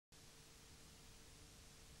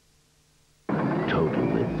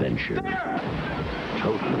adventure,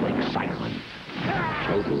 total excitement,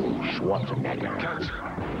 total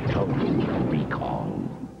Schwarzenegger, total recall.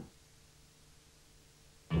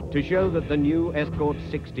 To show that the new Escort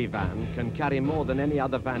 60 van can carry more than any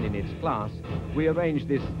other van in its class, we arranged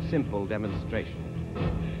this simple demonstration.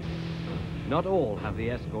 Not all have the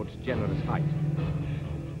Escort's generous height.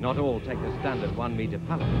 Not all take the standard 1-meter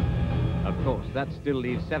pallet. Of course, that still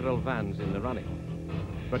leaves several vans in the running.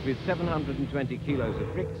 But with 720 kilos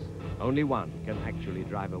of bricks, only one can actually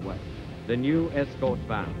drive away. The new Escort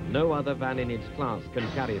van. No other van in its class can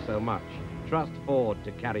carry so much. Trust Ford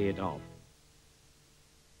to carry it off.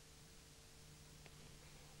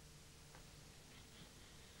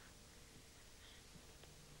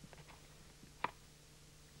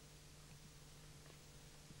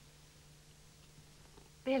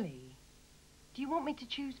 Billy, do you want me to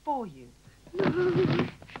choose for you?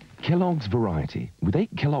 Kellogg's Variety. With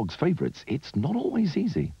 8 Kellogg's favourites, it's not always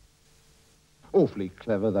easy. Awfully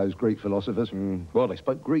clever, those Greek philosophers. Well, they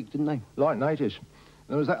spoke Greek, didn't they? Like natives.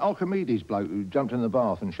 There was that Archimedes bloke who jumped in the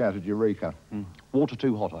bath and shouted Eureka. Water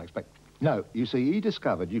too hot, I expect. No, you see, he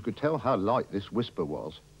discovered you could tell how light this whisper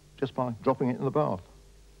was just by dropping it in the bath.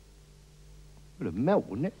 It would melt,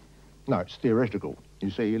 wouldn't it? No, it's theoretical.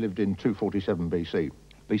 You see, he lived in 247 BC.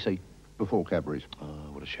 BC? Before Cadbury's.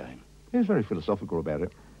 Oh, what a shame. He was very philosophical about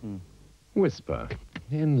it. Whisper.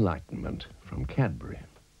 Enlightenment from Cadbury.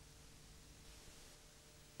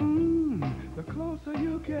 The closer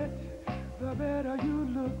you get, the better you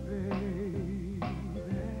look, baby.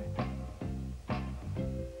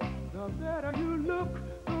 The better you look,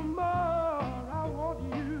 the more I want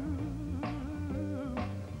you.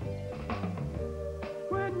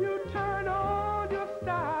 When you turn on your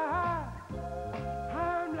style,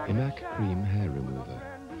 I'm like Emac Cream Hair Remover.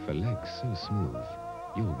 For legs so smooth,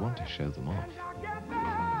 you'll want to show them off.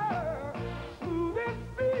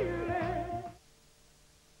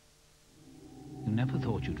 You never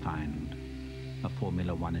thought you'd find a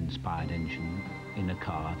Formula One inspired engine in a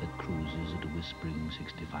car that cruises at a whispering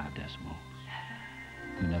 65 decibels.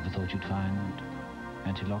 You never thought you'd find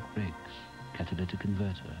anti-lock brakes, catalytic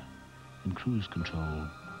converter, and cruise control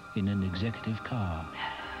in an executive car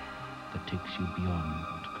that takes you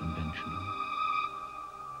beyond conventional.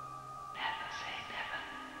 Never say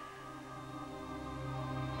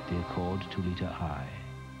never. The Accord 2-liter I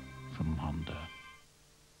from Honda.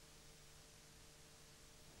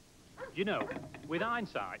 You know, with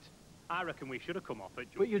hindsight, I reckon we should have come off at...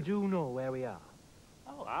 But you do know where we are.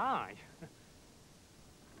 Oh, aye.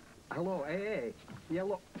 Hello, hey. Yeah,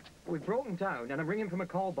 look, we've broken down and I'm ringing from a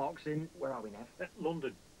call box in... Where are we, Nev?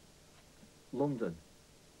 London. London?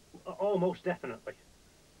 Almost definitely.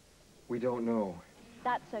 We don't know.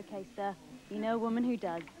 That's okay, sir. You know a woman who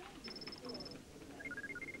does.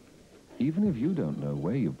 Even if you don't know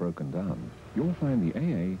where you've broken down, you'll find the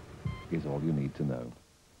AA is all you need to know.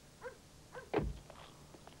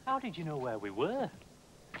 How did you know where we were?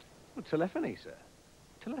 Well, telephony, sir.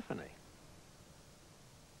 Telephony.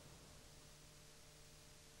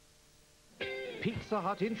 Pizza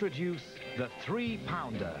Hut introduce the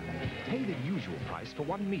 3-pounder. Pay the usual price for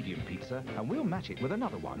one medium pizza, and we'll match it with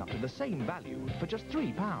another one up to the same value for just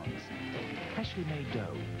 £3. Freshly made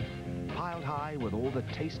dough, piled high with all the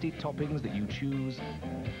tasty toppings that you choose,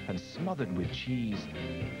 and smothered with cheese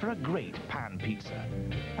for a great pan pizza.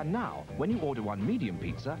 And now, when you order one medium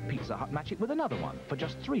pizza, Pizza Hut match it with another one for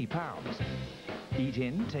just £3. Eat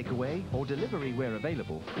in, take away, or delivery where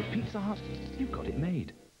available. With Pizza Hut, you've got it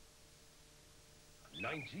made.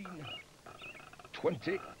 19,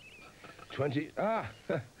 20, 20. Ah,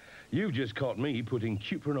 you just caught me putting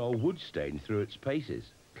cuprinol wood stain through its paces.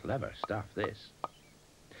 Clever stuff, this.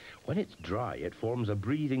 When it's dry, it forms a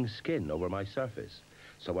breathing skin over my surface.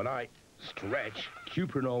 So when I stretch,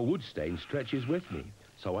 cuprinol wood stain stretches with me.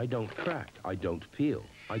 So I don't crack, I don't peel,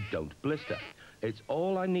 I don't blister. It's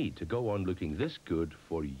all I need to go on looking this good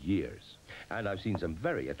for years. And I've seen some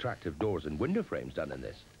very attractive doors and window frames done in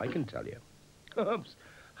this, I can tell you. Oops,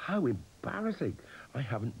 how embarrassing. I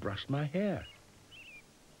haven't brushed my hair.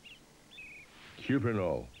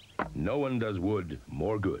 Cuprinol. No one does wood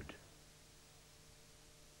more good.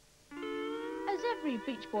 As every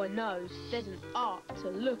beach boy knows, there's an art to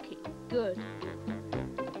looking good.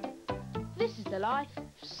 This is the life of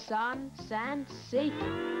sun, sand, sea.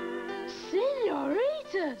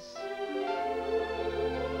 Senoritas!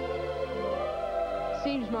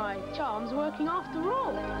 Seems my charm's working after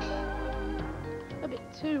all. A bit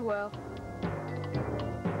too well.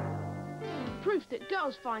 Proof that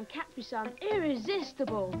girls find Capri Sun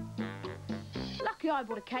irresistible. Lucky I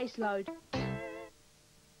bought a caseload.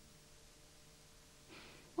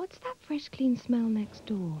 What What's that fresh, clean smell next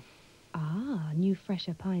door? Ah, new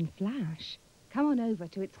fresher pine flash. Come on over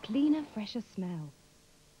to its cleaner, fresher smell.